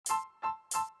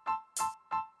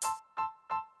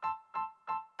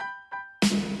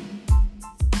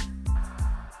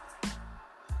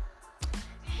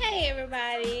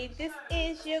everybody. This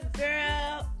is your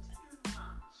girl,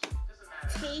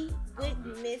 T with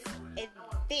Miss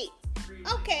V.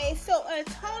 Okay, so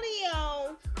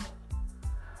Antonio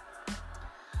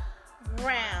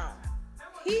Brown,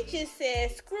 he just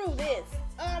said, screw this.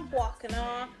 I'm walking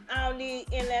on. I don't need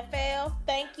NFL.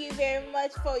 Thank you very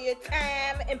much for your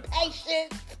time and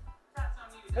patience.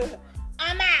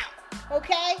 I'm out.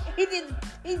 Okay? He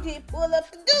did pull up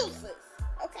the deuces.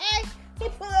 Okay? He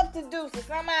pulled up the deuces.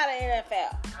 I'm out of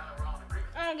NFL.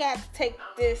 I don't got to take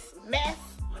this mess.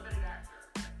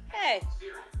 Hey,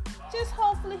 just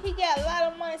hopefully he got a lot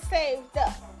of money saved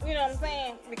up. You know what I'm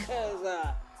saying? Because,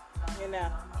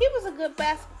 he was a good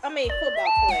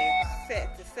football player,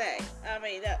 sad to say. Not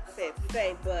sad to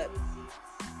say, but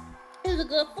he was a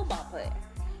good football player.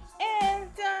 And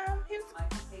he was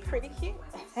pretty cute,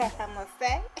 I must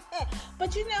say.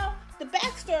 But, the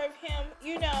backstory of him,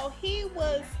 he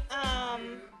was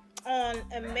on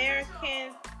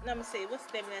American, let me see, what's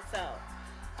the name of that song?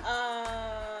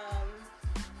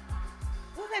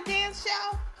 What's that dance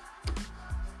show?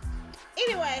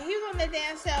 Anyway, he was on the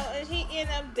dance show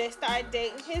and they started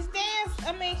dating his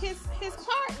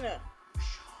partner.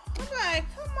 I'm like,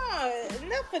 come on,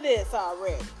 enough of this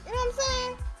already. You know what I'm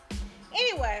saying?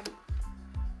 Anyway,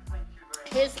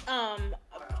 his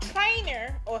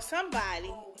trainer or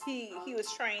somebody he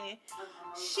was training,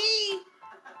 she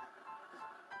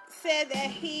said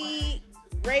that he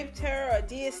raped her or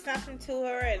did something to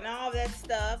her and all that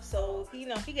stuff. So, he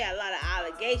got a lot of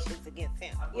allegations against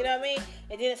him. You know what I mean?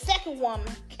 And then a second woman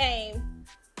came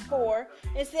forward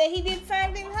and said he did the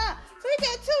same thing to her. So he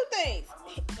got two things.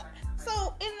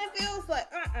 So NFL was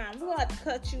like, we're going to have to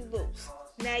cut you loose.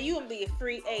 Now you going to be a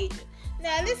free agent.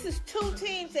 Now this is two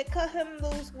teams that cut him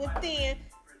loose within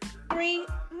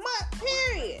 3-month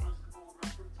period.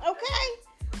 Okay?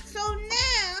 So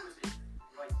now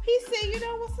he said,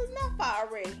 what's enough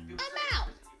already? I'm out.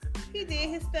 He did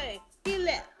his thing. He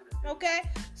left. Okay?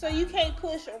 So you can't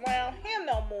push around him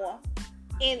no more.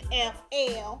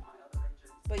 NFL.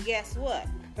 But guess what?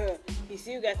 You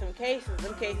see, you got them cases.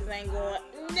 Them cases ain't going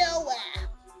nowhere.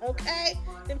 Okay?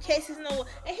 Them cases nowhere.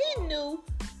 And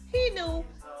he knew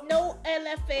no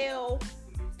NFL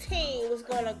team was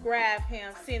going to grab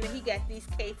him, seeing that he got these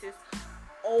cases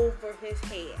over his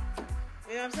head.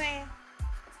 You know what I'm saying?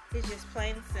 It's just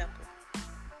plain and simple.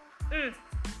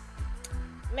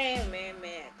 Man.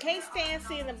 Can't stand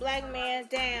seeing a black man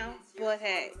down, but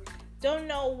hey, don't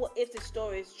know if the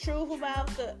story is true about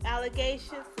the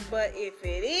allegations, but if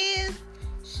it is,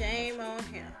 shame on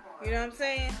him. You know what I'm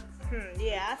saying?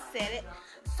 Yeah, I said it.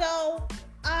 So,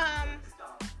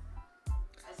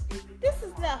 this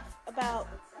is enough about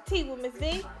Tea with Miss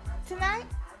V tonight.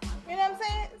 You know what I'm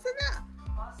saying? It's enough.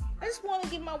 I just want to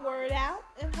get my word out,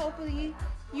 and hopefully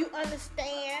you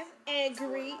understand and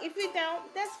agree. If you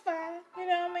don't, that's fine. You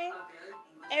know what I mean?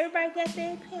 Everybody got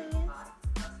their opinions.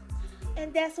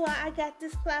 And that's why I got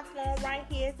this platform right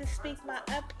here to speak my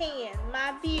opinion,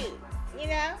 my views,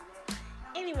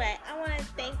 Anyway, I want to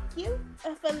thank you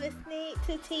for listening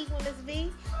to Tea with Miss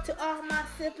V. To all my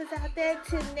sippers out there,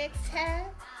 till next time.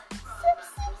 Sip,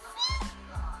 sip, sip.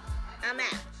 I'm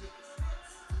out.